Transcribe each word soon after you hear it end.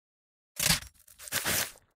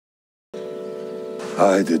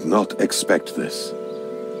I did not expect this.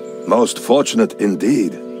 Most fortunate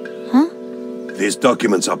indeed. Huh? These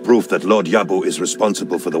documents are proof that Lord Yabu is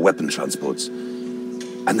responsible for the weapon transports.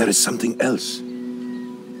 And there is something else.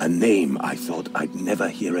 A name I thought I'd never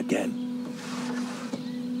hear again.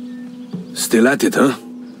 Still at it, huh?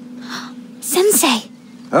 Sensei!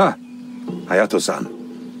 Ah,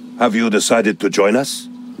 Hayato-san. Have you decided to join us?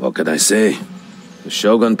 What can I say? The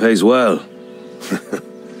Shogun pays well.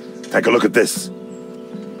 Take a look at this.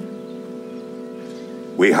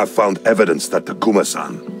 We have found evidence that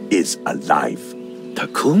Takuma-san is alive.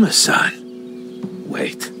 Takuma-san?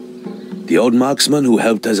 Wait. The old marksman who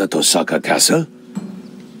helped us at Osaka Castle?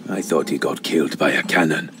 I thought he got killed by a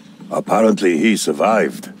cannon. Apparently he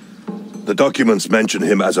survived. The documents mention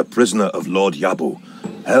him as a prisoner of Lord Yabu,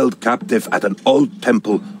 held captive at an old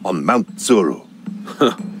temple on Mount Tsuru.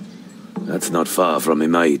 That's not far from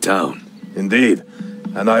Imai town. Indeed.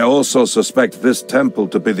 And I also suspect this temple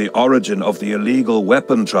to be the origin of the illegal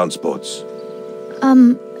weapon transports.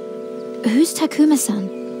 Who's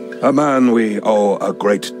Takuma-san? A man we owe a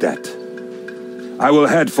great debt. I will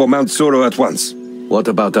head for Mount Tsuru at once. What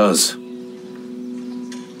about us?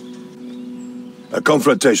 A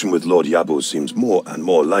confrontation with Lord Yabu seems more and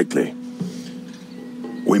more likely.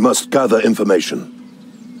 We must gather information,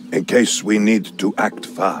 in case we need to act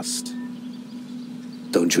fast.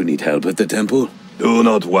 Don't you need help at the temple? Do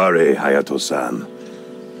not worry, Hayato-san.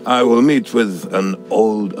 I will meet with an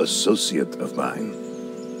old associate of mine.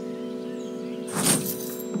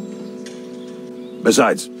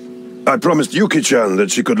 Besides, I promised Yuki-chan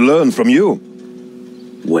that she could learn from you.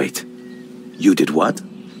 Wait. You did what?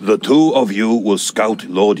 The two of you will scout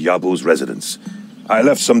Lord Yabu's residence. I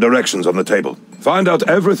left some directions on the table. Find out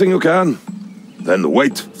everything you can, then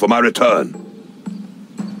wait for my return.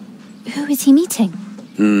 Who is he meeting?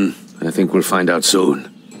 I think we'll find out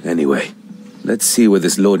soon. Anyway, let's see where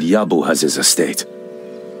this Lord Yabu has his estate.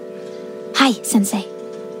 Hi, Sensei.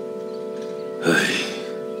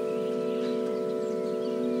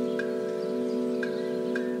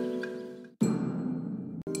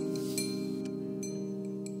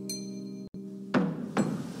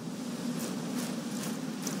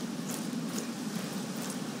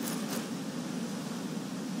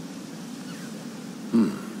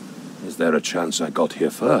 Is there a chance I got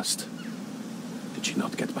here first? Did she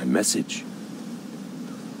not get my message?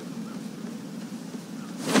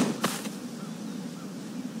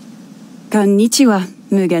 Konnichiwa,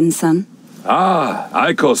 Mugen-san. Ah,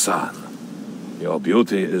 Aiko-san. Your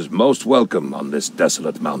beauty is most welcome on this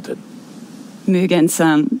desolate mountain.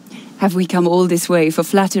 Mugen-san, have we come all this way for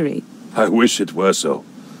flattery? I wish it were so.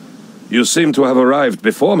 You seem to have arrived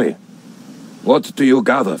before me. What do you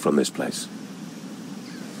gather from this place?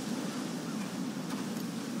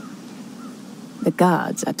 The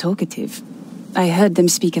guards are talkative. I heard them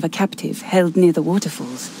speak of a captive held near the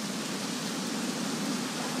waterfalls.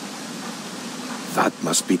 That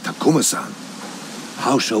must be Takuma-san.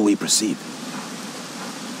 How shall we proceed?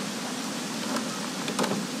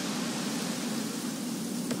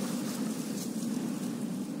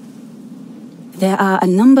 There are a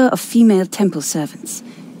number of female temple servants.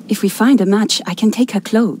 If we find a match, I can take her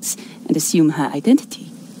clothes and assume her identity.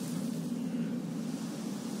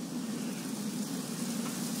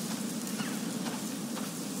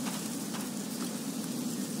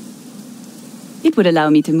 It would allow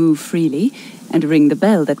me to move freely and ring the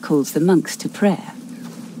bell that calls the monks to prayer.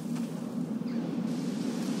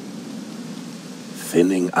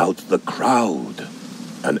 Thinning out the crowd.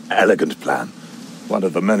 An elegant plan. One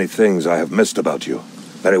of the many things I have missed about you.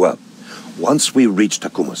 Very well. Once we reach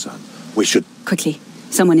Takuma-san, we should... Quickly,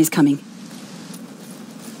 someone is coming.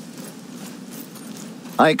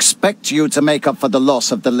 I expect you to make up for the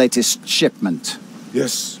loss of the latest shipment.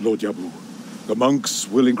 Yes, Lord Yabu. The monks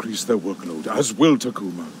will increase their workload, as will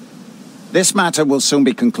Takuma. This matter will soon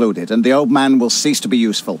be concluded, and the old man will cease to be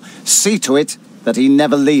useful. See to it that he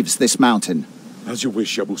never leaves this mountain. As you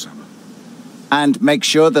wish, Yabu-sama. And make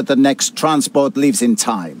sure that the next transport leaves in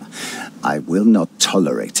time. I will not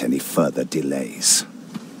tolerate any further delays.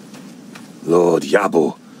 Lord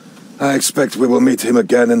Yabu, I expect we will meet him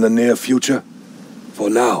again in the near future. For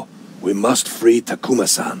now, we must free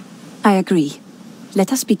Takuma-san. I agree.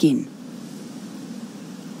 Let us begin.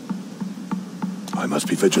 I must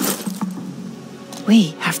be vigilant.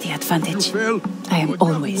 We have the advantage. I am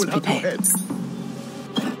always prepared.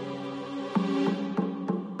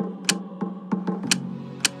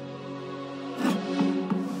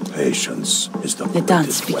 Patience is the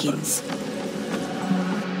dance greatest weapon. begins.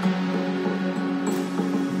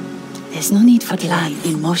 There's no need for delay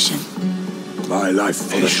in motion. My life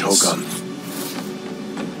for the Shogun.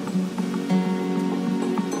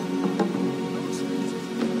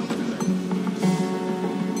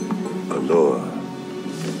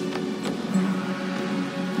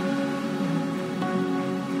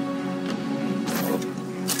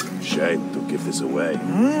 shame to give this away.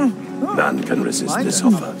 None can resist this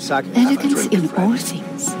offer. Elegance in all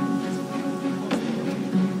things.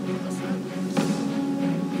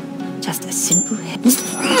 Just a simple head.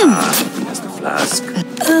 Just a flask.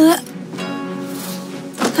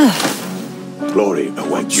 Glory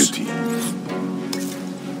awaits duty.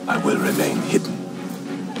 I will remain hidden.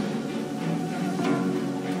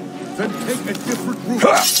 Then take a different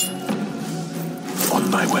route. On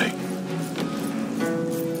my way.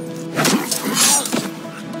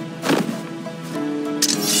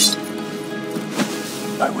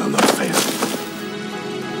 I will not fail.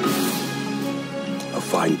 A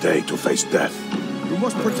fine day to face death. You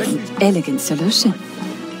must protect these. Elegant solution.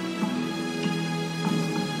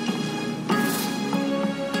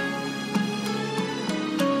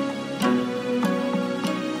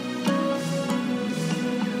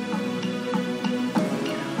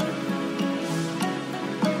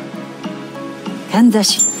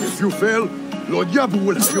 Kandashi. If you fail, Lord Yabu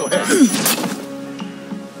will have your head.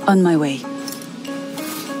 On my way.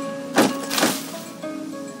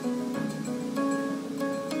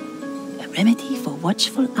 A remedy for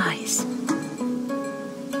watchful eyes.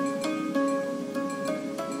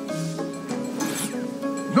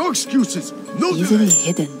 No excuses. No Easily delay.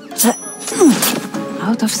 hidden.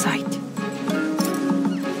 Out of sight.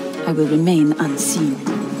 I will remain unseen.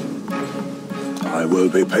 I will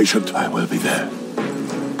be patient. I will be there.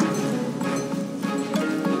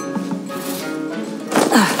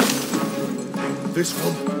 This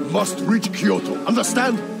one must reach Kyoto.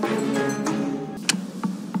 Understand?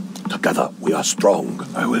 Together we are strong.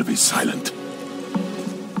 I will be silent.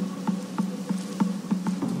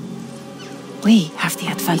 We have the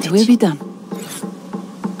advantage. It will be done.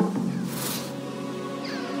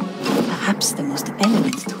 Perhaps the most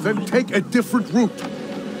elegant tool. Then take a different route.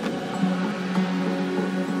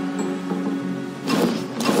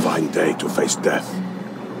 A fine day to face death.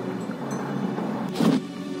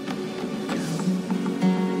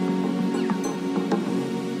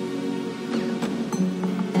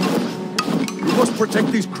 You must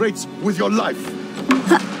protect these crates with your life.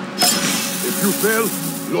 If you fail,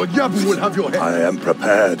 Lord Yabu will have your head. I am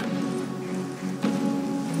prepared.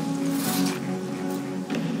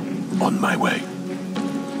 On my way.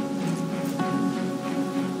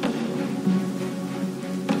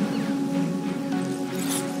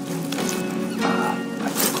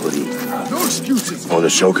 No excuses. For the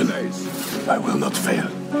Shogun, I will not fail.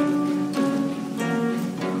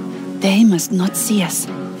 They must not see us.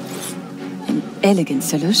 An elegant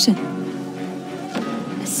solution.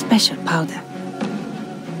 A special powder.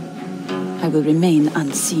 I will remain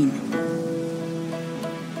unseen.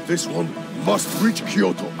 This one must reach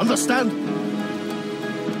Kyoto. Understand?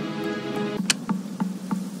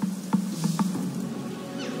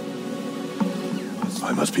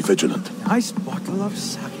 I must be vigilant. Nice bottle of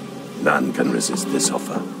sake. None can resist this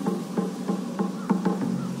offer.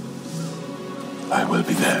 I will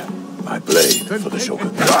be there. My blade for the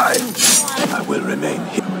Shogun. I will remain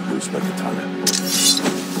here. I will use my katana.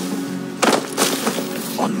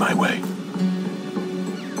 On my way.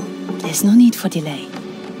 There's no need for delay.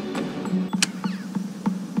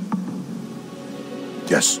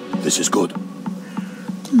 Yes, this is good.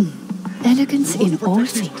 Elegance You in must all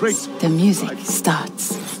protect these things. crates. The music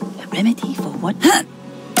starts. A remedy for what? An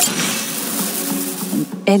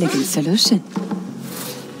elegant solution.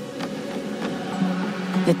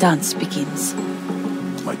 The dance begins.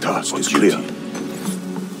 My task is clear.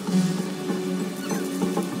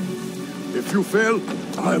 If you fail,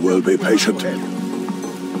 I will be patient.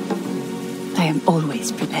 I am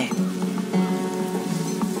always prepared.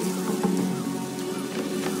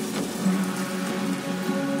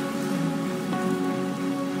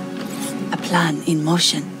 A plan in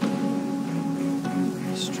motion.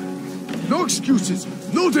 no excuses,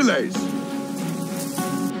 no delays.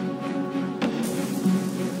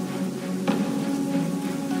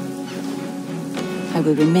 I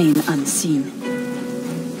will remain unseen.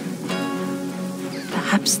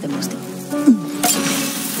 Perhaps the most...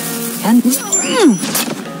 And...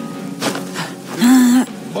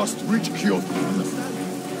 Must reach Kyoto.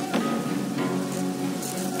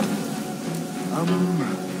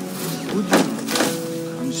 Would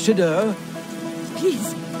you consider...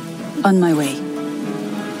 Please. On my way.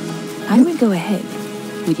 I will go ahead.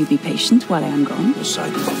 Will you be patient while I am gone? The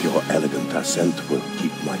sight of your elegant ascent will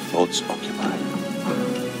keep my thoughts occupied.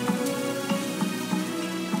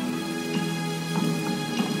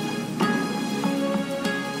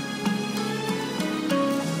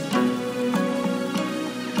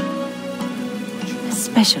 A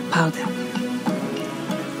special powder.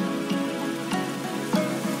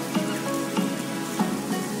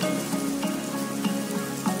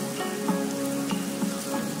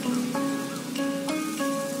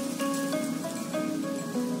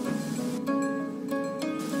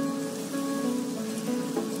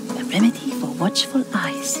 watchful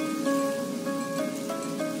eyes.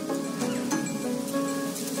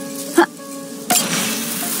 Ha!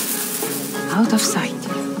 Out of sight.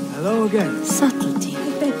 Hello again. Subtlety.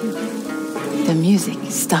 The music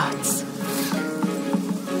starts.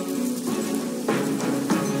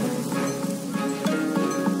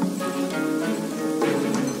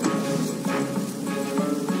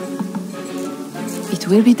 It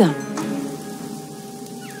will be done.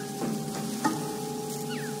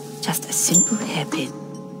 Just a simple hairpin.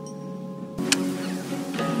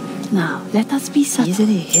 Now, let us be so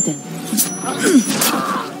easily hidden.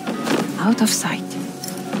 Out of sight.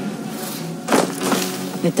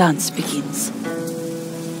 The dance begins.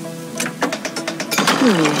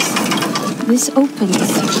 Curious. This opens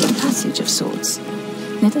a passage of sorts.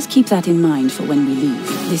 Let us keep that in mind for when we leave.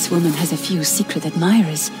 This woman has a few secret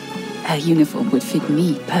admirers. Her uniform would fit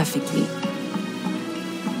me perfectly.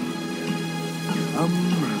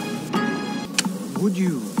 Would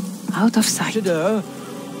you Out of sight. consider...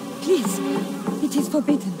 Please, it is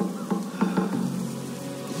forbidden.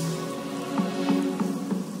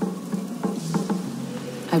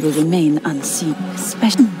 I will remain unseen.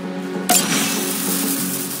 Special.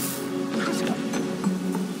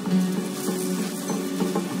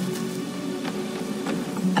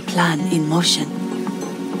 A plan in motion.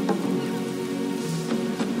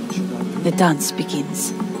 The dance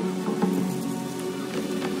begins.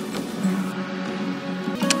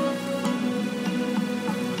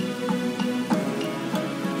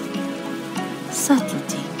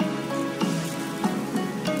 Subtlety.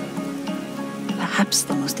 Perhaps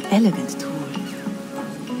the most elegant tool.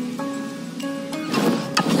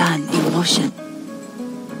 A plan in motion.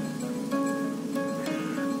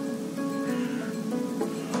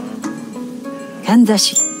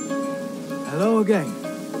 Kandashi. Hello again.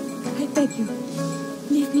 I beg you,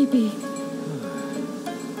 leave me be.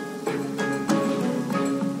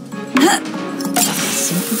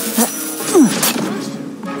 Simple.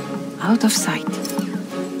 Out of sight.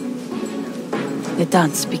 The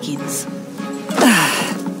dance begins.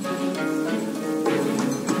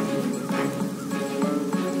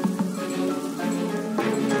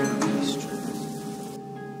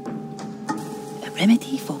 A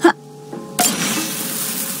remedy for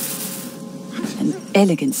an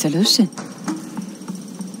elegant solution.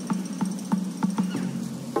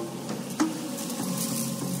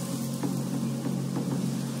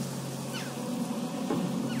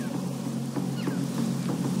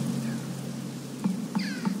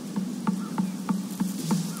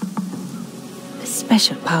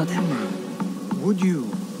 Special powder. Would you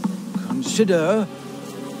consider...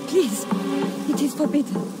 Please, it is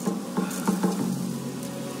forbidden.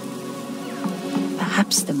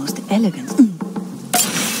 Perhaps the most elegant.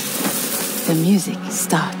 The music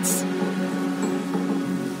starts.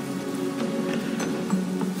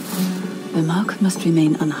 The mark must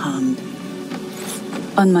remain unharmed.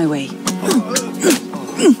 On my way.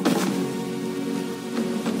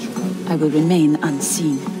 I will remain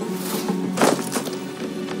unseen.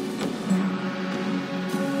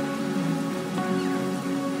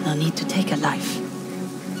 No need to take a life.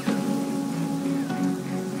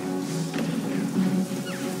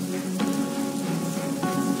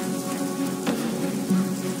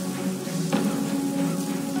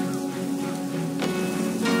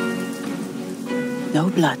 No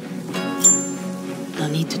blood. No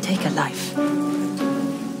need to take a life.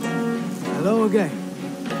 Hello again.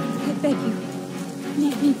 I beg you,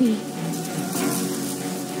 leave me be.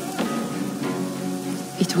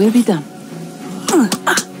 It will be done.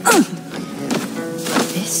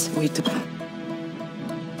 This we do.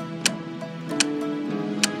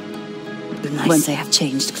 Nice. Once I have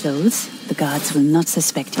changed clothes, the guards will not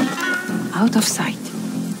suspect me. Out of sight.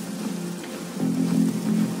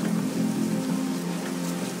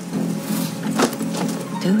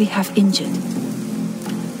 Do we have injured?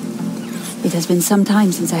 It has been some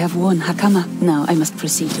time since I have worn hakama. Now I must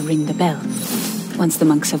proceed to ring the bell. Once the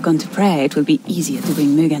monks have gone to prayer, it will be easier to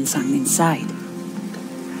bring Mugen-san inside.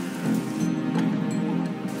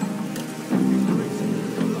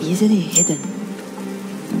 Easily hidden.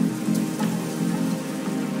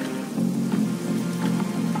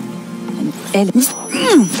 An element.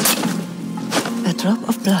 A drop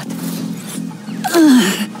of blood.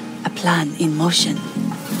 A plan in motion.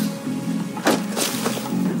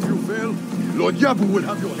 If you fail, Lord Yabu will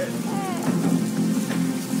have your head.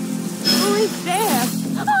 Who is there?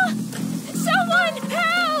 Ah! Someone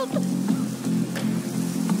help!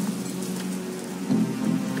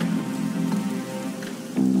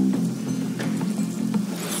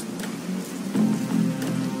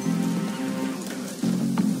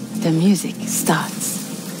 The music starts.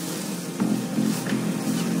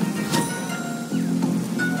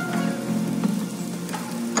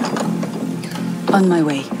 On my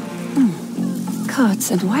way.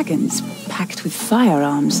 Carts and wagons packed with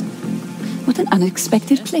firearms. What an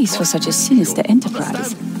unexpected place for such a sinister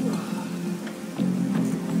enterprise.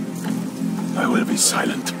 I will be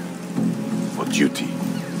silent. For duty.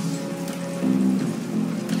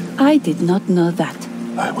 I did not know that.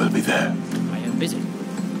 I will be there. I am busy.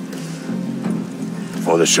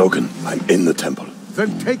 For the Shogun, I'm in the temple.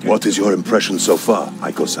 Then take it. What is your impression so far,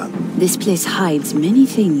 Aiko-san? This place hides many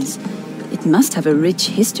things. It must have a rich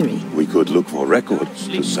history. We could look for records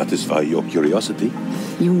to satisfy your curiosity.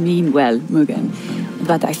 You mean well, Mugen.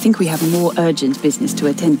 But I think we have more urgent business to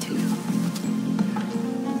attend to.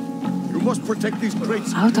 You must protect these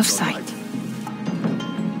crates. Out of with your sight. life.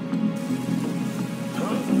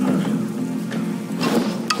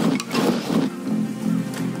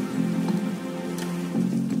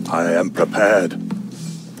 I am prepared.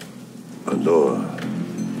 Allure.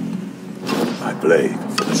 My blade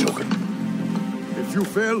for the Shogun. If you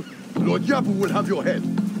fail, Lord Yabu will have your head.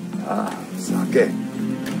 Sake.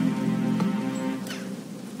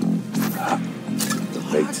 The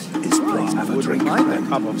bait is placed. Have a drink, friend.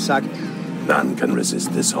 Cup of sake. None can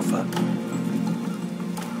resist this offer.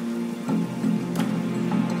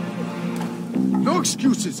 No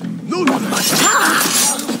excuses. No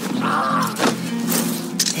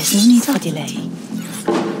There's no need for delay.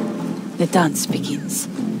 The dance begins.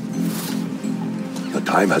 The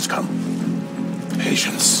time has come.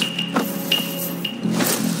 Patience.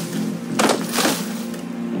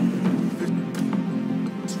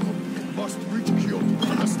 must reach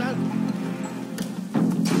Kyoto. Understand?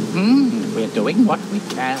 We're doing what we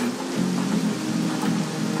can.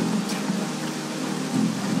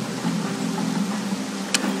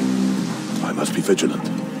 I must be vigilant.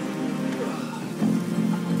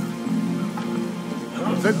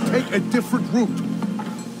 Then take a different route.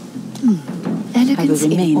 I will Elegance in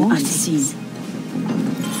remain all unseen. things.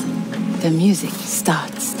 The music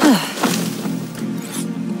starts.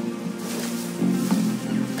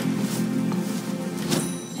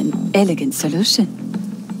 An elegant solution.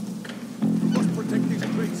 You must protect these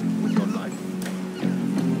crates with your life.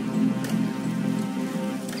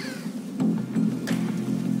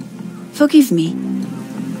 Forgive me.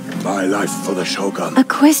 My life for the Shogun. A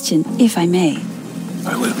question, if I may.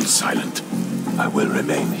 I will be silent. I will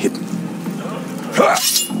remain hidden.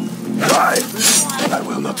 I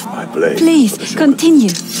will not my blade. Please, for the Shogun. continue.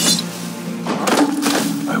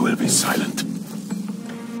 I will be silent.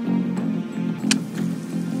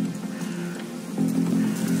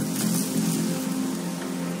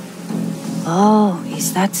 Oh,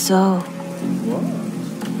 is that so?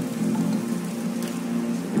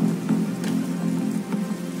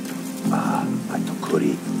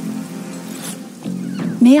 Atokuri.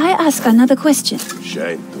 May I ask another question?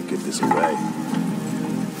 Shame to give this away.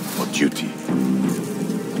 For duty.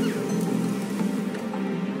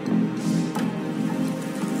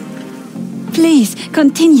 Please,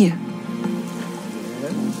 continue.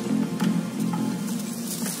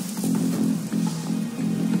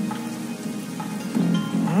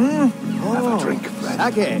 Have a drink,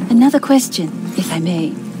 friend. Sake. Another question, if I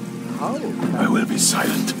may. I will be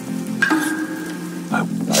silent.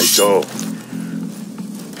 I go.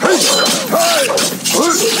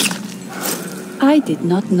 I did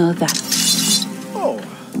not know that.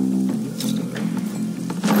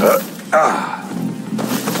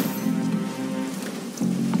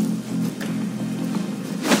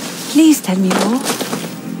 Please tell me more.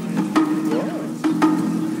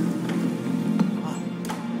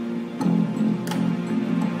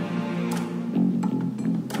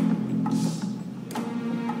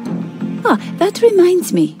 Ah, that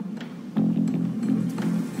reminds me.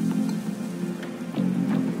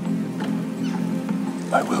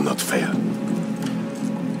 I will not fail.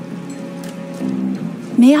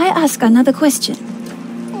 May I ask another question?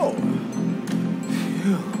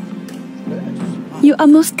 You are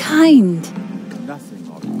most kind. Nothing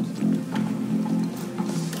of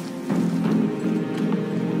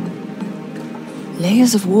it.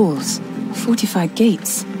 Layers of walls, fortified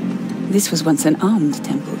gates. This was once an armed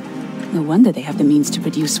temple. No wonder they have the means to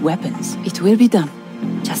produce weapons. It will be done.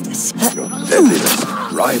 Just a Your deadliness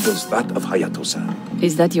rivals that of Hayato-san.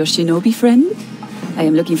 Is that your shinobi friend? I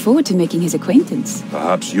am looking forward to making his acquaintance.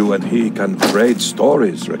 Perhaps you and he can trade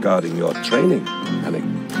stories regarding your training and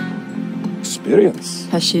experience.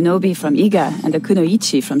 A shinobi from Iga and a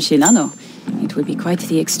kunoichi from Shinano. It will be quite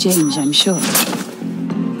the exchange, I'm sure.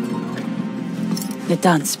 The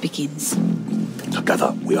dance begins.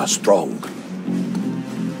 Together we are strong.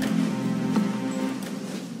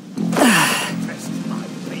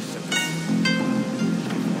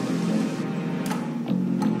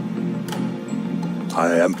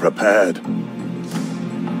 I am prepared.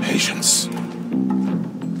 Patience.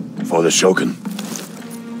 For the Shogun.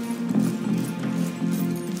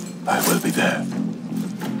 I will be there.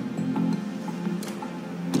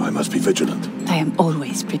 I must be vigilant. I am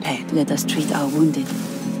always prepared. Let us treat our wounded.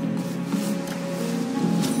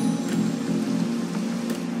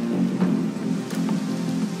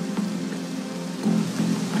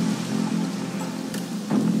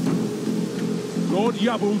 Lord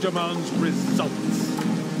Yabu demands results.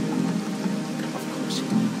 Of course he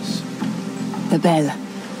does. The bell.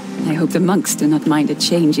 I hope the monks do not mind a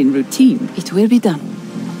change in routine. It will be done.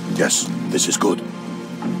 Yes, this is good.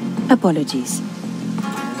 Apologies.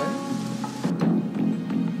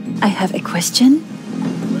 I have a question.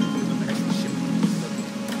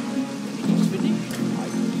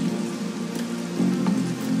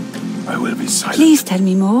 I will be silent. Please tell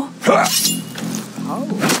me more. I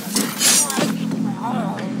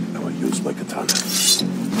will use my katana.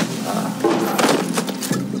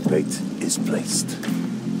 The bait is placed.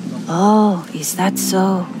 Oh, is that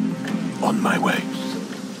so? On my way.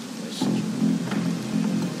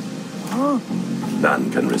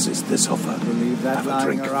 None can resist this offer. Leave that Have a lying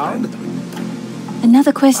drink, around? friend.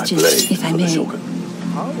 Another I question, blade if I for the may. Shogun.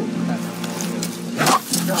 Oh,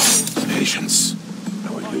 Patience. I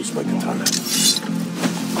will use my katana.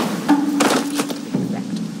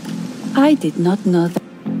 I did not know that.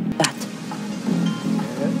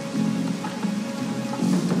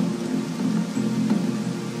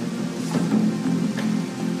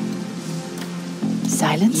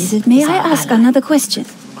 Silence. May I ask another question?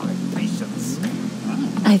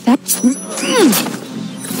 I thought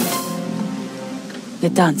the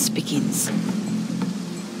dance begins.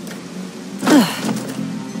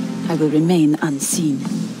 I will remain unseen.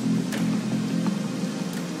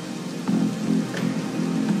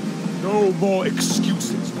 No more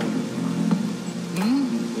excuses.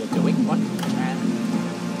 We're doing what we can.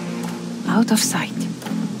 Out of sight.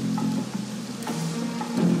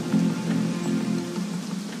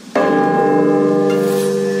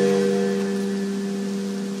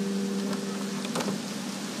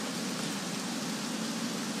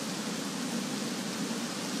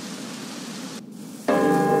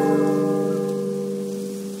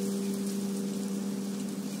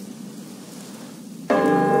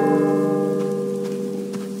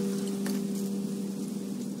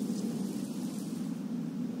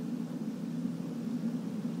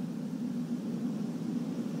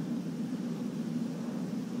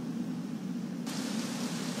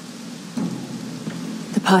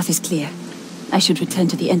 The path is clear. I should return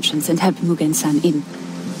to the entrance and help Mugen-san in.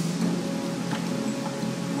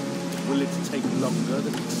 Will it take longer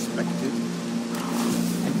than expected?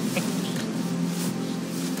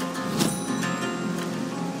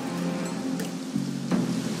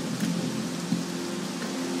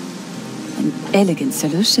 An elegant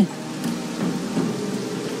solution.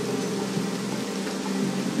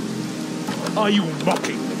 Are you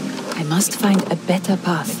mocking me? I must find a better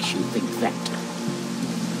path. Makes you think that.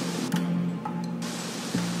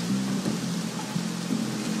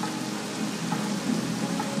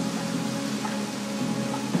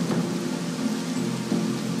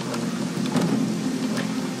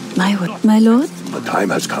 My word, my lord? The time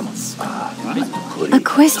has come. A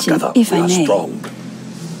question, Together, if we I are may. strong.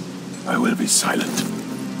 I will be silent.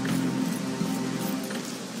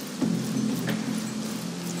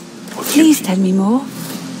 Please tell me more.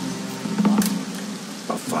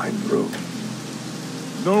 A fine brew.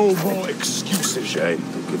 No more excuses. It's a shame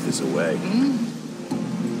to give this away.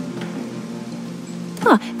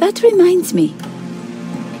 Ah, that reminds me.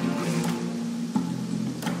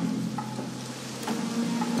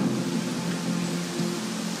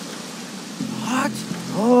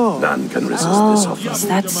 None can resist this Oh, offer. is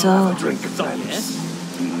that so? Have a drink, friends. Yes?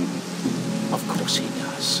 Of course he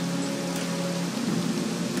does.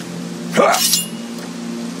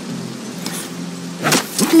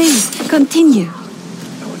 Please, continue.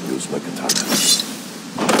 I will use my katana.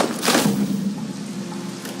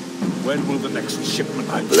 When will the next shipment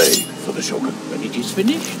I blade for the Shogun. When it is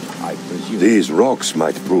finished, I presume. These rocks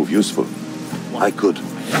might prove useful. I could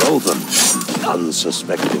throw them on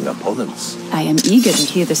unsuspecting opponents. I am eager to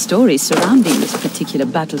hear the stories surrounding this particular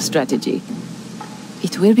battle strategy.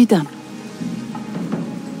 It will be done.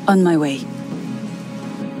 On my way.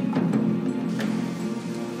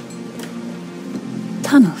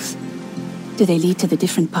 Tunnels. Do they lead to the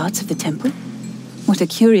different parts of the temple? What a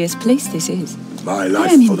curious place this is. My I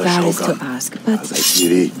life am for the embarrassed Shogun. to ask, but As a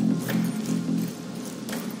Kiri,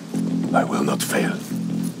 I will not fail.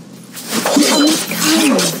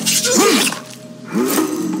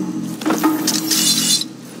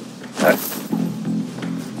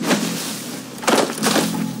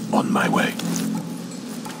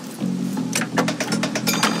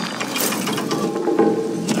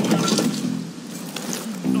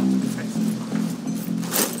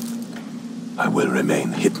 I will remain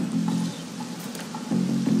hidden.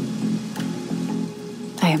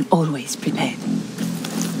 I am always prepared.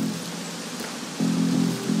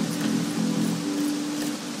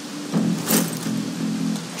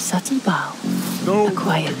 A subtle bow, a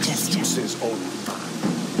quiet gesture.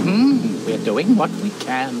 We're doing what we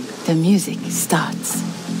can. The music starts.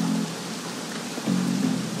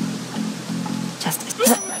 Just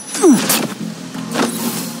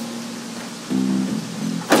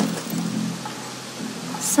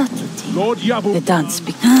subtlety. Lord Yabu. The dance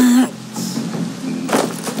begins.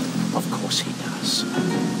 Of course he does.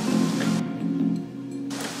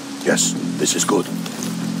 Yes, this is good.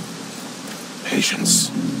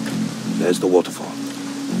 Patience. There's the waterfall.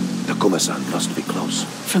 The Kuma-san must be close.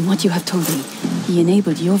 From what you have told me, he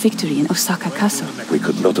enabled your victory in Osaka Castle. We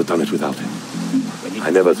could not have done it without him. I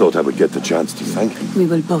never thought I would get the chance to thank him. We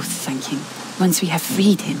will both thank him once we have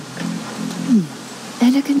freed him.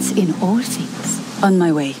 Elegance in all things. On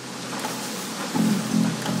my way.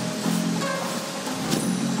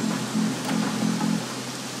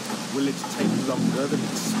 Will it take longer than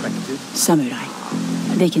expected? Samurai.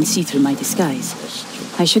 They can see through my disguise.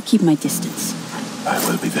 I should keep my distance. I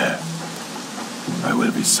will be there. I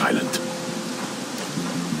will be silent.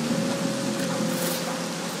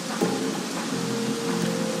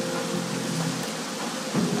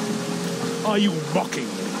 Are you mocking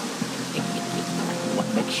me? What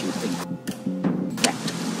makes you think that?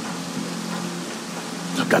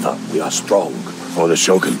 Together we are strong. For the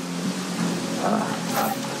Shogun.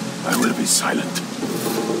 I will be silent.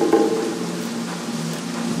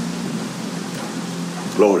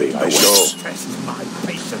 Glory, I show. Test my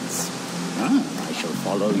patience. I shall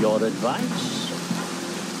follow your advice.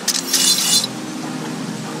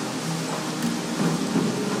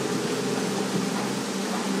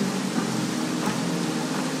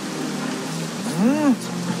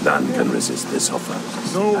 None can resist this offer.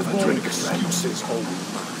 No Have a more drink, friend. excuses, old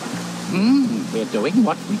man. We're doing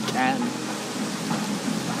what we can.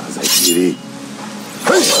 Azaikiri.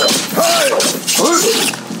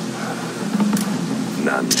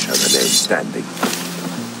 None shall remain standing.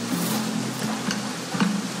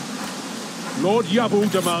 Lord Yabu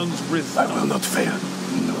demands I result. will not fail.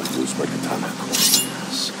 Nor lose my katana.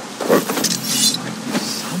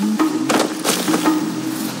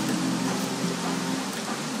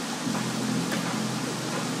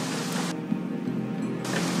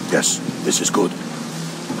 Yes, this is good.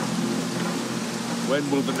 When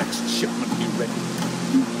will the next shipment be ready?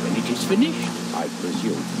 When it is finished, I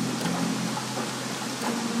presume.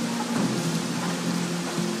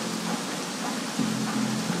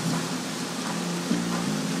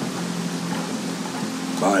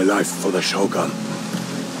 My life for the Shogun.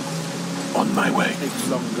 On my way. Takes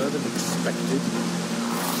longer than expected.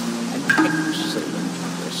 An excellent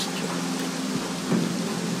question.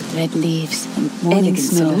 Red leaves and elegant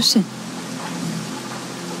solution.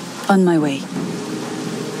 On my way.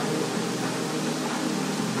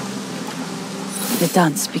 The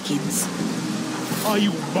dance begins. Are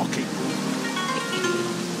you mocking me?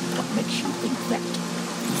 What makes you think that?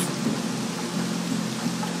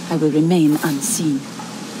 I will remain unseen.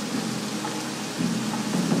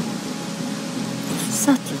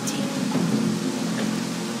 Subtlety.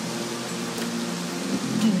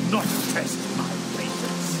 Do not test my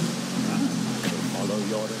patience. Follow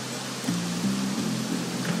your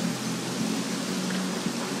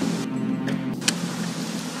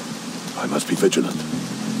I must be vigilant.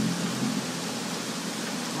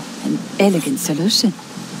 An elegant solution.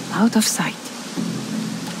 Out of sight.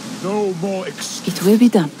 No more excuses. It will be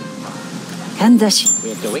done. Kandashi.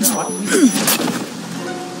 We're doing what we can.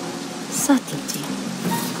 Subtlety.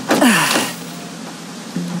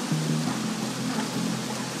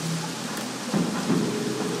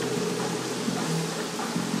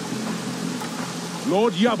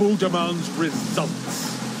 Lord Yabu demands results.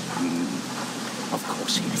 Of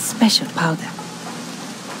course he A is. special powder.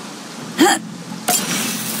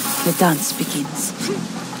 The dance begins.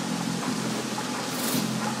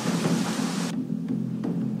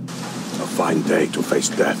 A fine day to face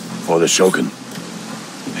death. For the Shogun.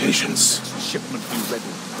 Patience. Shipment be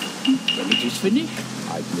ready. When it is finished,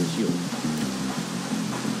 I presume.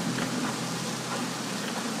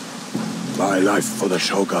 My life for the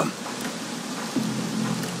Shogun.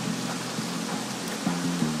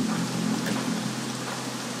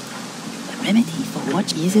 A remedy for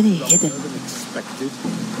what easily hidden. Longer than expected.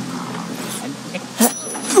 An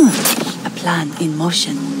excellent. A plan in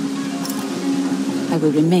motion. I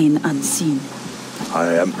will remain unseen.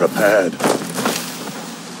 I am prepared.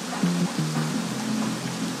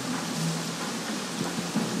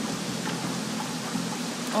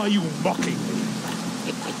 Are you mocking me?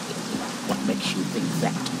 What makes you think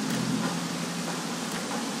that?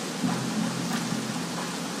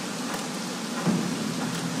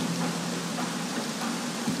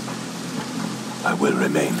 I will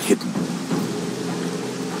remain hidden.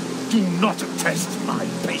 Do not test my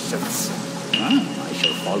patience. I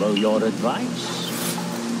shall follow your advice.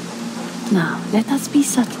 Now, let us be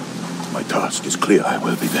subtle. My task is clear. I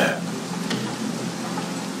will be there.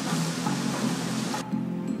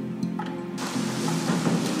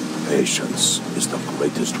 Patience is the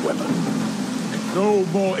greatest weapon. No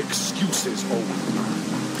more excuses, old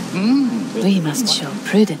man. We must show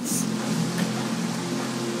prudence.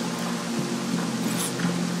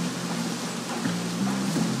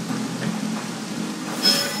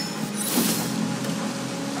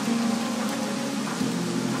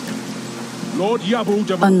 Lord Yabu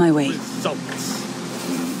demands On my way. results.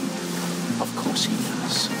 Of course he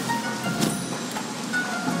does.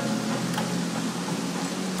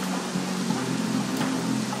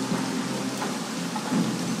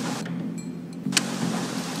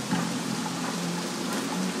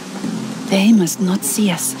 They must not see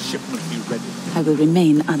us. Shipment be ready. I will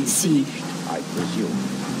remain unseen. I presume.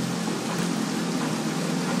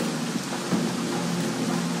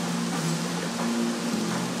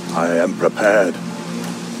 I am prepared.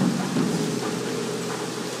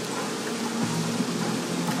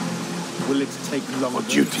 Will it take long For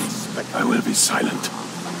duty, I will be silent.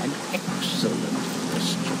 An excellent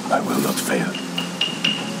question. I will not fail.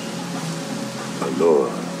 Allure.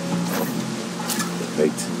 The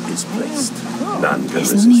bait is placed. None can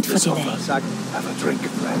There's no resist need for this delay. offer. Have a drink,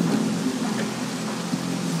 friend.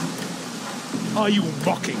 Are you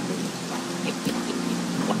mocking me?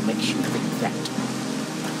 What makes you think that?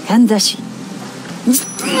 Kandashi. He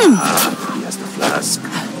has the flask.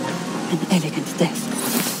 An elegant death.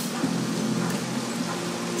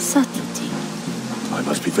 Subtlety. I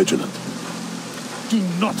must be vigilant. Do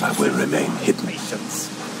not I will remain hidden. patience.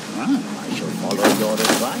 I shall follow your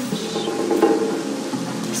advice.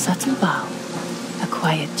 Subtle bow. A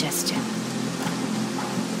quiet gesture.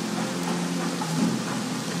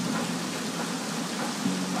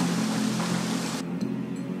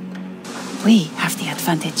 We have the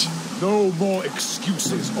advantage. No more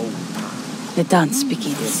excuses, old man. The dance We're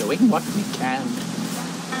begins. doing what we can.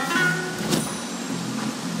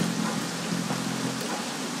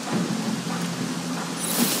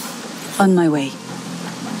 On my way.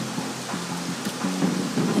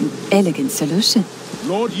 An elegant solution.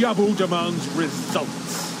 Lord Yabu demands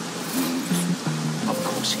results. Of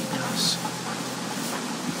course he does.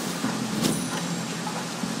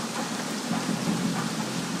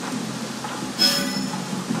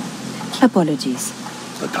 Apologies.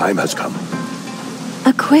 The time has come.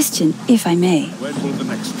 A question, if I may. When will the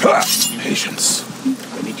next... Patience.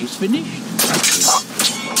 When it is finished.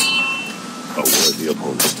 A worthy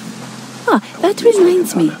opponent. Ah, that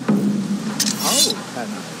reminds me. How can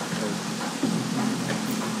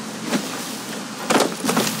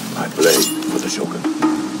I blade for the Shogun.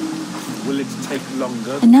 Will it take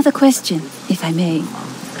longer? Another question, if I may.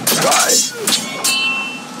 Die.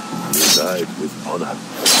 You died with honor.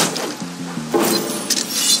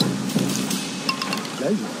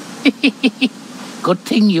 Good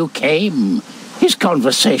thing you came. His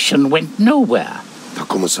conversation went nowhere.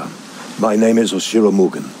 Takuma-san, my name is Oshiro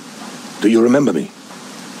Mugen. Do you remember me?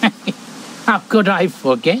 How could I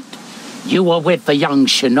forget? You were with the young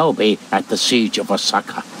shinobi at the siege of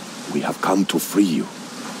Osaka. We have come to free you.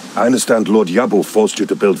 I understand Lord Yabu forced you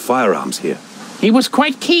to build firearms here. He was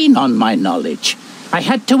quite keen on my knowledge. I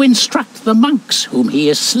had to instruct the monks whom he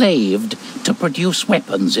enslaved to produce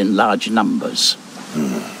weapons in large numbers.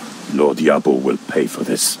 Lord Yabu will pay for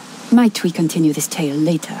this. Might we continue this tale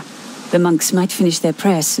later? The monks might finish their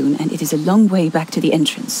prayers soon, and it is a long way back to the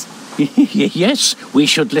entrance. Yes, we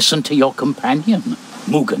should listen to your companion,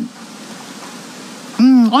 Mugen.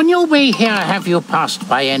 On your way here, have you passed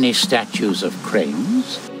by any statues of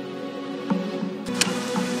cranes?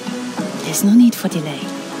 There's no need for delay.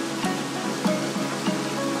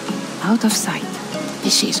 Out of sight.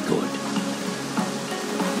 This is good.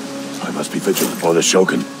 I must be vigilant for the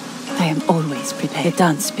Shogun. I am always prepared. The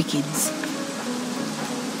dance begins.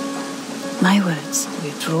 My words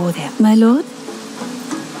will draw their... My lord,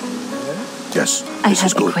 Yes, I this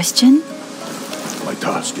is have a good. question. My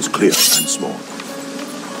task is clear and small.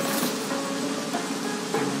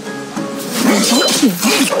 Thank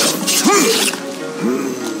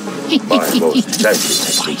you. My most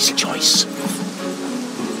deadly Wise choice.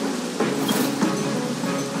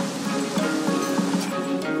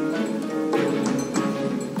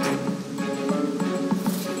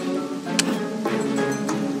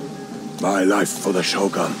 My life for the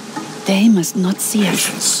Shogun. They must not see us.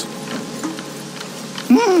 Patience.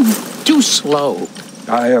 Too slow.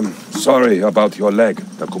 I am sorry about your leg,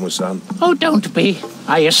 Takuma-san. Oh, don't be.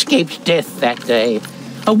 I escaped death that day.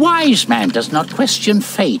 A wise man does not question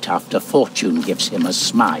fate after fortune gives him a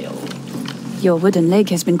smile. Your wooden leg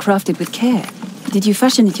has been crafted with care. Did you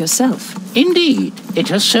fashion it yourself? Indeed, it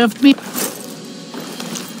has served me.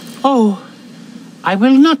 Oh, I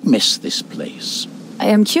will not miss this place. I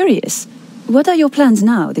am curious. What are your plans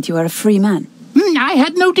now that you are a free man? I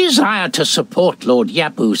had no desire to support Lord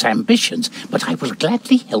Yabu's ambitions, but I will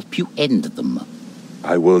gladly help you end them.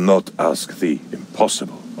 I will not ask the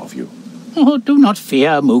impossible of you. Oh, do not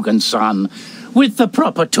fear, Mugen-san. With the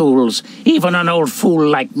proper tools, even an old fool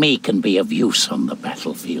like me can be of use on the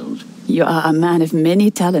battlefield. You are a man of many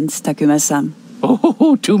talents, Takuma-san.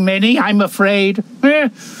 Oh, too many, I'm afraid.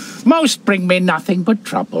 Most bring me nothing but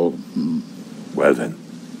trouble. Well then,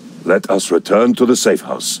 let us return to the safe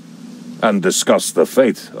house and discuss the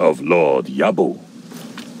fate of Lord Yabu.